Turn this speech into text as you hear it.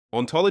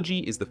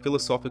Ontology is the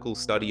philosophical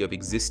study of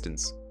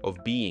existence,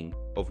 of being,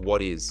 of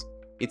what is.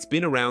 It's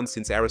been around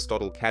since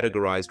Aristotle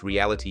categorized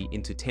reality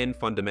into 10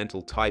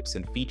 fundamental types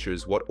and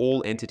features what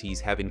all entities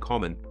have in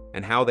common,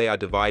 and how they are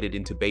divided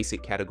into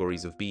basic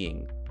categories of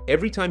being.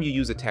 Every time you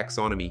use a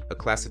taxonomy, a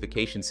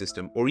classification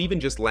system, or even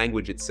just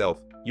language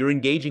itself, you're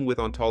engaging with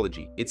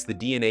ontology. It's the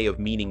DNA of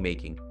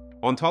meaning-making.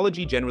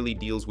 Ontology generally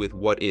deals with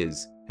what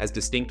is, as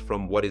distinct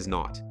from what is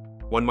not.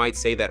 One might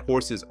say that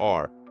horses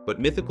are, but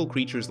mythical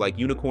creatures like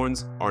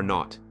unicorns are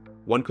not.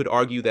 One could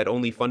argue that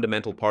only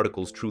fundamental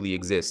particles truly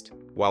exist,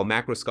 while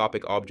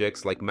macroscopic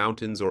objects like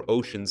mountains or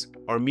oceans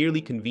are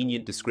merely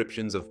convenient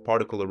descriptions of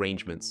particle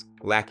arrangements,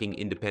 lacking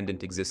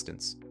independent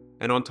existence.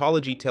 An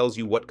ontology tells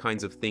you what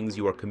kinds of things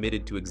you are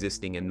committed to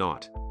existing and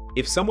not.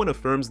 If someone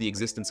affirms the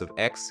existence of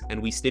X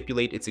and we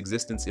stipulate its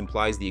existence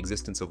implies the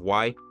existence of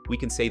Y, we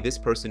can say this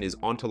person is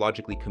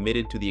ontologically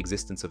committed to the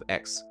existence of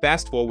X.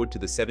 Fast forward to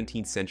the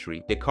 17th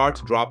century,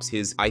 Descartes drops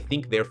his "I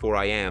think therefore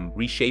I am,"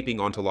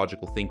 reshaping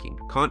ontological thinking.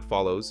 Kant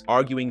follows,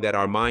 arguing that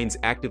our minds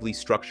actively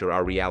structure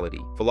our reality.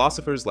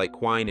 Philosophers like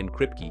Quine and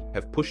Kripke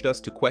have pushed us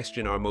to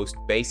question our most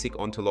basic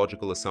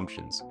ontological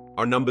assumptions.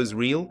 Are numbers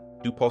real?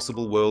 Do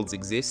possible worlds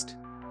exist?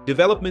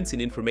 Developments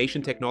in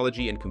information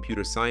technology and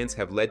computer science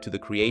have led to the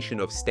creation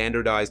of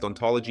standardized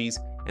ontologies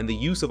and the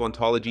use of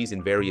ontologies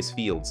in various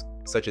fields,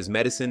 such as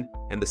medicine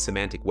and the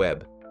semantic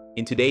web.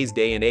 In today's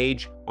day and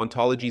age,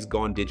 ontologies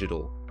gone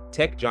digital.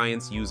 Tech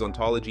giants use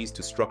ontologies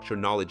to structure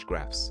knowledge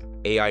graphs.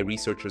 AI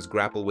researchers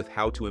grapple with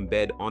how to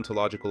embed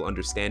ontological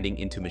understanding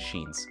into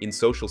machines. In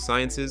social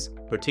sciences,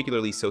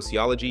 particularly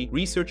sociology,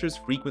 researchers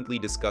frequently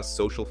discuss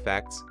social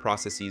facts,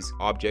 processes,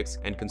 objects,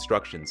 and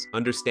constructions.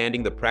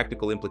 Understanding the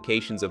practical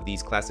implications of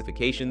these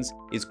classifications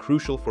is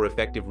crucial for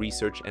effective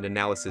research and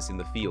analysis in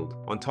the field.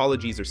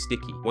 Ontologies are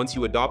sticky. Once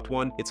you adopt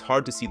one, it's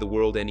hard to see the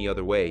world any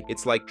other way.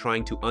 It's like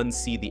trying to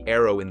unsee the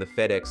arrow in the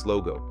FedEx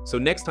logo. So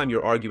next time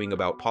you're arguing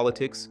about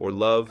politics, or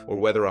love, or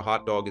whether a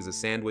hot dog is a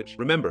sandwich,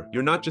 remember,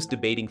 you're not just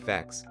debating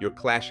facts, you're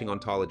clashing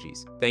ontologies.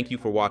 Thank you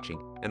for watching,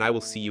 and I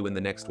will see you in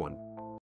the next one.